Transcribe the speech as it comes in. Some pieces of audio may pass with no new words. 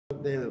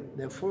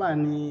the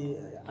Fulani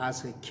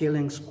as a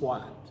killing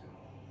squad,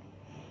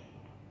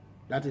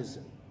 that is,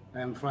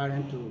 I'm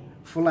referring to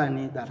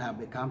Fulani that have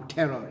become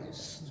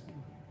terrorists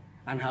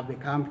and have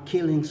become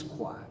killing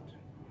squad.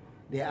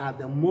 They are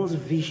the most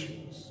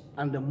vicious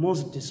and the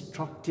most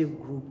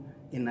destructive group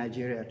in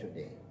Nigeria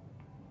today.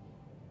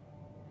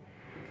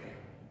 Okay.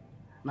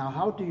 Now,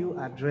 how do you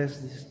address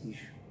this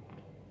issue?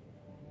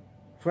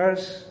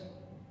 First,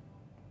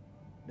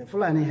 the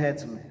Fulani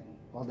Herdsmen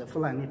or the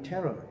Fulani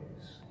terrorists,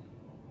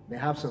 they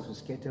have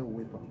sophisticated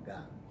weapon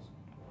guns.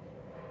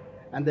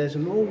 And there's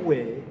no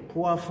way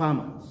poor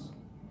farmers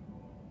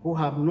who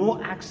have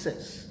no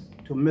access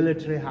to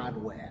military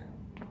hardware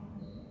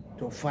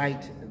to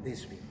fight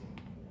these people,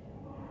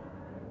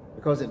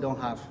 because they don't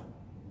have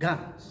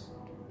guns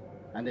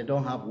and they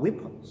don't have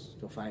weapons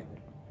to fight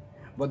them.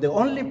 But the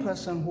only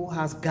person who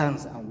has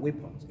guns and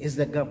weapons is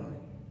the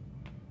government.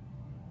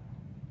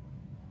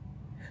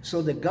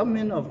 So the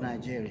government of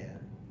Nigeria,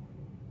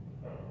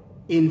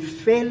 in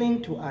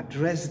failing to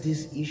address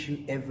this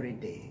issue every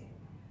day,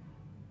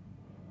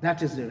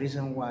 that is the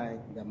reason why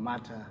the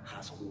matter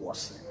has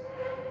worsened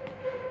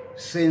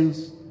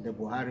since the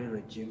Buhari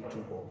regime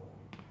took over.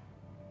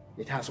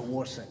 It has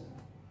worsened.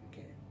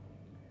 Okay.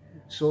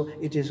 So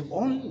it is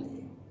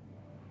only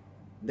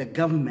the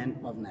government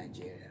of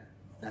Nigeria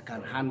that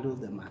can handle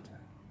the matter.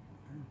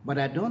 But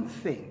I don't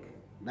think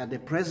that the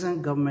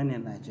present government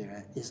in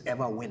Nigeria is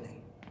ever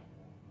willing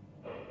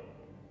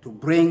to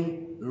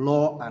bring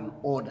law and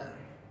order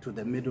to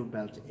the Middle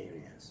Belt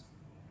areas,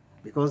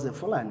 because the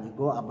Fulani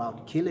go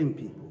about killing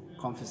people,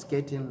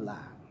 confiscating land,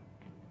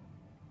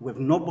 with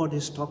nobody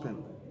stopping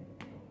them.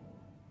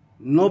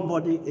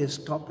 Nobody is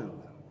stopping them.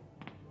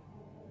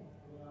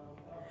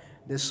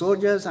 The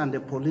soldiers and the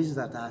police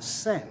that are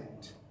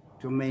sent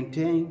to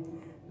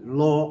maintain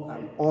law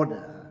and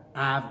order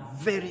are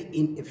very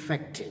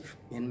ineffective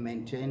in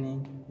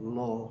maintaining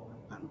law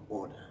and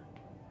order,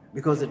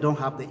 because they don't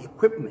have the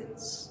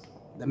equipments,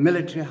 the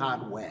military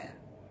hardware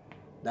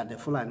that the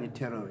Fulani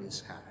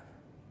terrorists have.